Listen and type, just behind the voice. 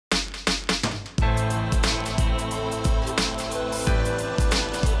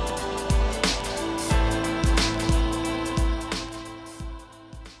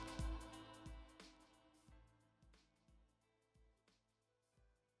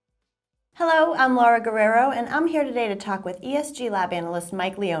Hello, I'm Laura Guerreiro, and I'm here today to talk with ESG Lab Analyst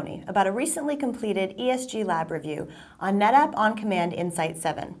Mike Leone about a recently completed ESG Lab review on NetApp OnCommand Insight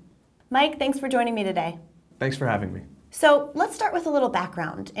 7. Mike, thanks for joining me today. Thanks for having me. So let's start with a little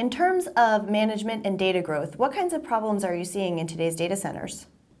background. In terms of management and data growth, what kinds of problems are you seeing in today's data centers?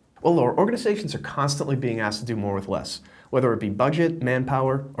 Well, Laura, organizations are constantly being asked to do more with less, whether it be budget,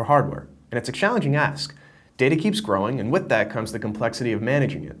 manpower, or hardware. And it's a challenging ask. Data keeps growing, and with that comes the complexity of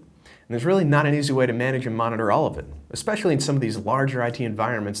managing it. And there's really not an easy way to manage and monitor all of it, especially in some of these larger IT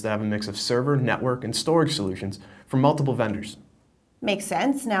environments that have a mix of server, network, and storage solutions from multiple vendors. Makes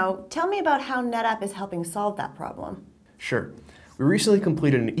sense. Now, tell me about how NetApp is helping solve that problem. Sure. We recently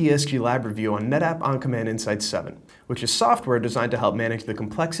completed an ESG Lab review on NetApp OnCommand Insight 7, which is software designed to help manage the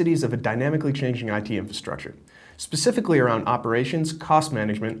complexities of a dynamically changing IT infrastructure, specifically around operations, cost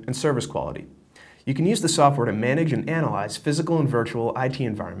management, and service quality. You can use the software to manage and analyze physical and virtual IT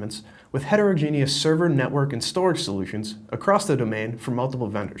environments with heterogeneous server, network, and storage solutions across the domain from multiple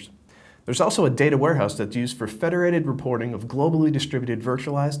vendors. There's also a data warehouse that's used for federated reporting of globally distributed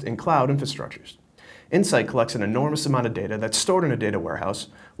virtualized and cloud infrastructures. Insight collects an enormous amount of data that's stored in a data warehouse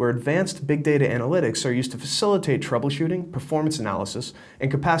where advanced big data analytics are used to facilitate troubleshooting, performance analysis, and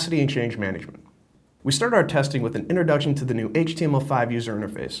capacity and change management. We started our testing with an introduction to the new HTML5 user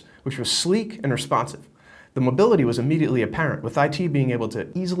interface, which was sleek and responsive. The mobility was immediately apparent, with IT being able to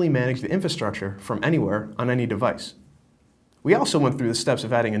easily manage the infrastructure from anywhere on any device. We also went through the steps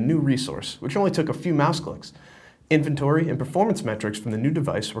of adding a new resource, which only took a few mouse clicks. Inventory and performance metrics from the new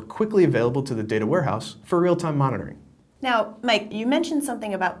device were quickly available to the data warehouse for real-time monitoring. Now, Mike, you mentioned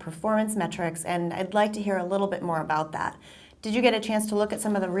something about performance metrics, and I'd like to hear a little bit more about that. Did you get a chance to look at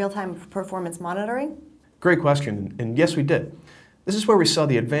some of the real-time performance monitoring? Great question, and yes, we did. This is where we saw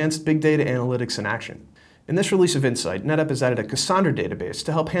the advanced big data analytics in action. In this release of Insight, NetApp has added a Cassandra database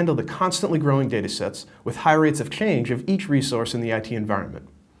to help handle the constantly growing datasets with high rates of change of each resource in the IT environment.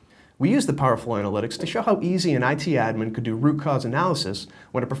 We used the powerful analytics to show how easy an IT admin could do root cause analysis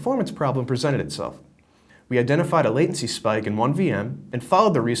when a performance problem presented itself. We identified a latency spike in one VM and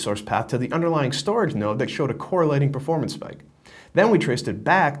followed the resource path to the underlying storage node that showed a correlating performance spike. Then we traced it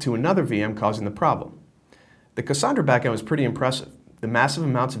back to another VM causing the problem. The Cassandra backend was pretty impressive. The massive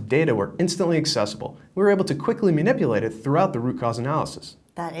amounts of data were instantly accessible. We were able to quickly manipulate it throughout the root cause analysis.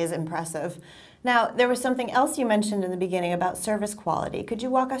 That is impressive. Now, there was something else you mentioned in the beginning about service quality. Could you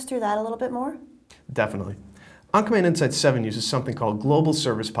walk us through that a little bit more? Definitely. OnCommand Insight 7 uses something called global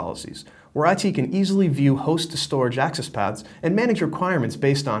service policies, where IT can easily view host-to-storage access paths and manage requirements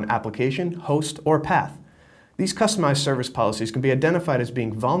based on application, host, or path. These customized service policies can be identified as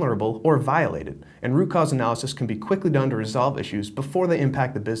being vulnerable or violated, and root cause analysis can be quickly done to resolve issues before they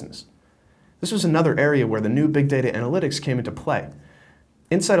impact the business. This was another area where the new big data analytics came into play.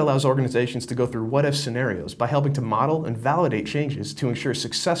 Insight allows organizations to go through what-if scenarios by helping to model and validate changes to ensure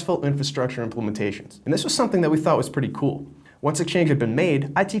successful infrastructure implementations. And this was something that we thought was pretty cool. Once a change had been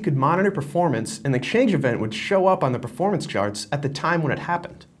made, IT could monitor performance, and the change event would show up on the performance charts at the time when it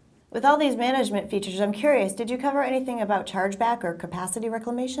happened. With all these management features, I'm curious, did you cover anything about chargeback or capacity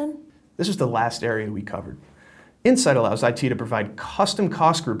reclamation? This is the last area we covered. Insight allows IT to provide custom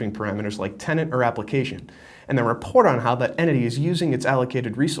cost grouping parameters like tenant or application, and then report on how that entity is using its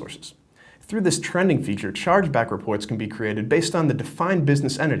allocated resources. Through this trending feature, chargeback reports can be created based on the defined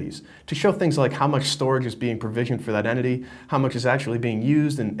business entities to show things like how much storage is being provisioned for that entity, how much is actually being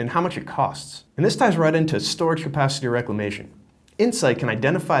used, and how much it costs. And this ties right into storage capacity reclamation. Insight can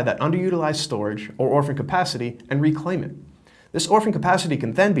identify that underutilized storage or orphan capacity and reclaim it. This orphan capacity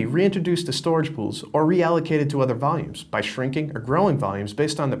can then be reintroduced to storage pools or reallocated to other volumes by shrinking or growing volumes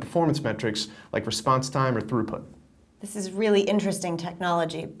based on the performance metrics like response time or throughput. This is really interesting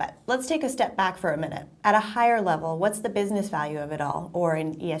technology, but let's take a step back for a minute. At a higher level, what's the business value of it all? Or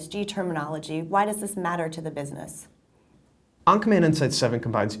in ESG terminology, why does this matter to the business? OnCommand Insight 7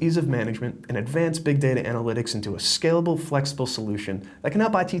 combines ease of management and advanced big data analytics into a scalable, flexible solution that can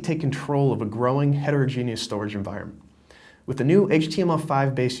help IT take control of a growing, heterogeneous storage environment. With the new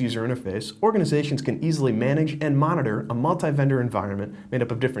HTML5-based user interface, organizations can easily manage and monitor a multi-vendor environment made up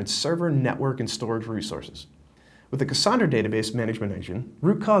of different server, network, and storage resources. With the Cassandra database management engine,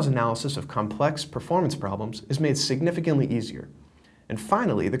 root cause analysis of complex performance problems is made significantly easier. And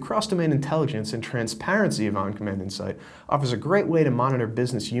finally, the cross-domain intelligence and transparency of OnCommand Insight offers a great way to monitor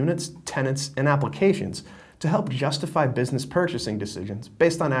business units, tenants, and applications to help justify business purchasing decisions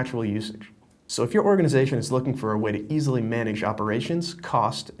based on actual usage. So if your organization is looking for a way to easily manage operations,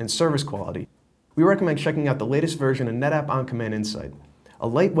 cost, and service quality, we recommend checking out the latest version of NetApp OnCommand Insight. a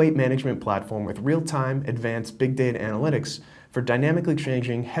lightweight management platform with real-time, advanced big data analytics for dynamically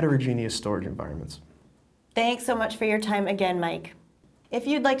changing heterogeneous storage environments. Thanks so much for your time again, Mike. If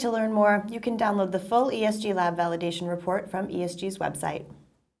you'd like to learn more, you can download the full ESG Lab validation report from ESG's website.